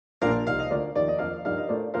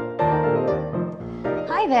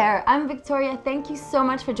Hi there, I'm Victoria. Thank you so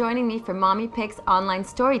much for joining me for Mommy Pig's online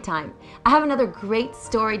story time. I have another great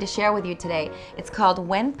story to share with you today. It's called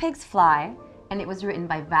When Pigs Fly, and it was written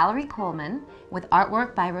by Valerie Coleman with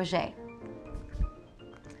artwork by Roger.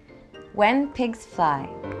 When Pigs Fly.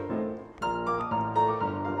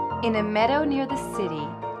 In a meadow near the city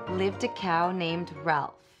lived a cow named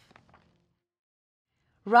Ralph.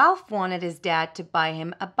 Ralph wanted his dad to buy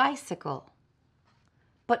him a bicycle.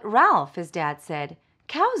 But Ralph, his dad said,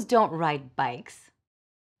 cows don't ride bikes.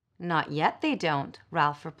 Not yet they don't,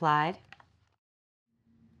 Ralph replied.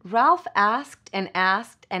 Ralph asked and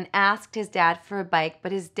asked and asked his dad for a bike,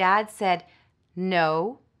 but his dad said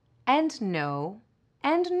no and no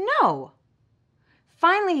and no.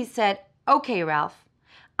 Finally he said, "Okay, Ralph,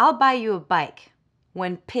 I'll buy you a bike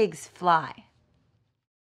when pigs fly."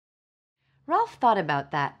 Ralph thought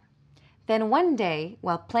about that. Then one day,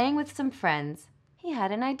 while playing with some friends, he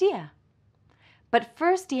had an idea. But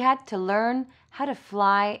first he had to learn how to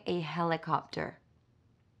fly a helicopter.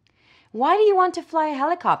 "Why do you want to fly a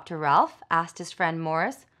helicopter, Ralph?" asked his friend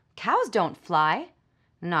Morris. "Cows don't fly."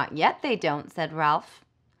 "Not yet they don't," said Ralph.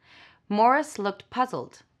 Morris looked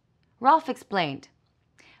puzzled. Ralph explained,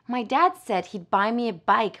 "My dad said he'd buy me a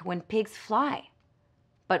bike when pigs fly."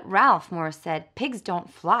 "But Ralph," Morris said, "pigs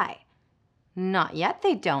don't fly." "Not yet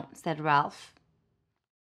they don't," said Ralph.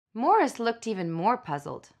 Morris looked even more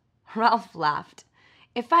puzzled. Ralph laughed.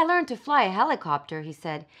 "If I learn to fly a helicopter," he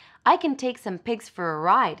said, "I can take some pigs for a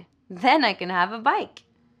ride. Then I can have a bike."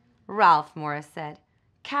 "Ralph," Morris said,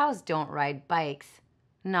 "cows don't ride bikes."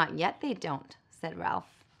 "Not yet they don't," said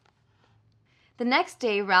Ralph. The next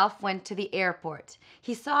day, Ralph went to the airport.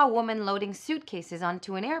 He saw a woman loading suitcases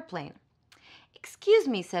onto an airplane. "Excuse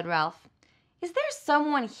me," said Ralph, "is there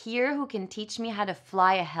someone here who can teach me how to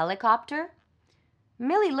fly a helicopter?"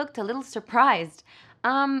 Millie looked a little surprised.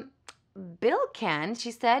 Bill can,"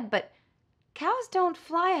 she said, "but cows don't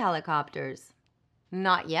fly helicopters."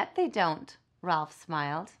 "Not yet they don't," Ralph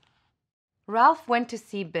smiled. Ralph went to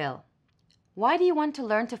see Bill. "Why do you want to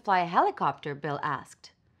learn to fly a helicopter?" Bill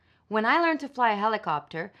asked. "When I learn to fly a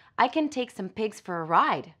helicopter, I can take some pigs for a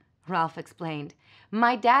ride," Ralph explained.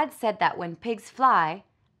 "My dad said that when pigs fly,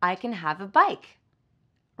 I can have a bike."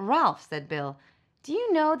 "Ralph," said Bill, "do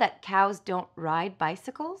you know that cows don't ride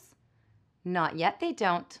bicycles?" "Not yet they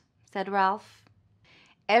don't," said Ralph.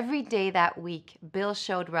 Every day that week, Bill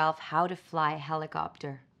showed Ralph how to fly a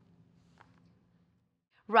helicopter.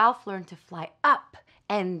 Ralph learned to fly up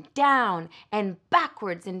and down and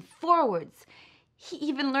backwards and forwards. He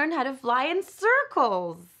even learned how to fly in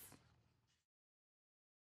circles.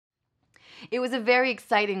 It was a very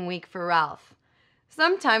exciting week for Ralph.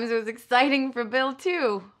 Sometimes it was exciting for Bill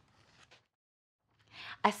too.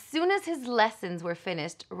 As soon as his lessons were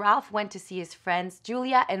finished, Ralph went to see his friends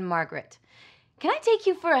Julia and Margaret. "Can I take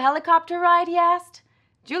you for a helicopter ride?" he asked.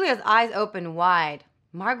 Julia's eyes opened wide.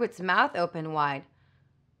 Margaret's mouth opened wide.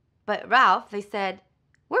 "But Ralph," they said,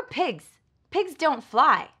 "we're pigs. Pigs don't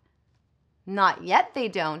fly." "Not yet they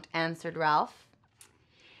don't," answered Ralph.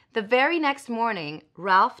 The very next morning,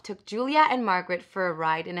 Ralph took Julia and Margaret for a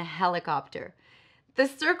ride in a helicopter. The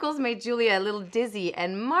circles made Julia a little dizzy,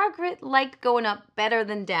 and Margaret liked going up better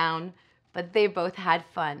than down, but they both had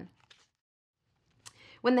fun.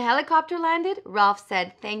 When the helicopter landed, Ralph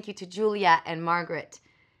said thank you to Julia and Margaret.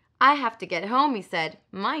 "I have to get home," he said.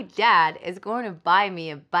 "My dad is going to buy me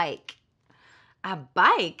a bike." "A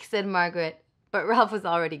bike?" said Margaret, but Ralph was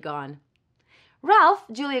already gone. "Ralph,"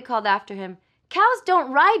 Julia called after him, "cows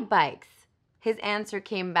don't ride bikes." His answer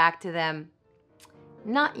came back to them.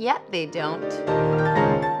 "Not yet they don't."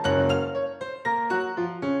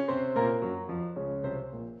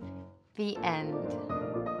 The end.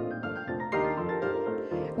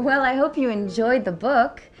 Well, I hope you enjoyed the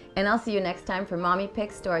book, and I'll see you next time for Mommy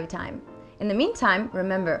Pig Story Time. In the meantime,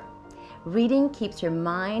 remember, reading keeps your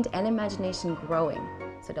mind and imagination growing,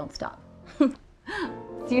 so don't stop.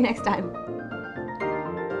 See you next time.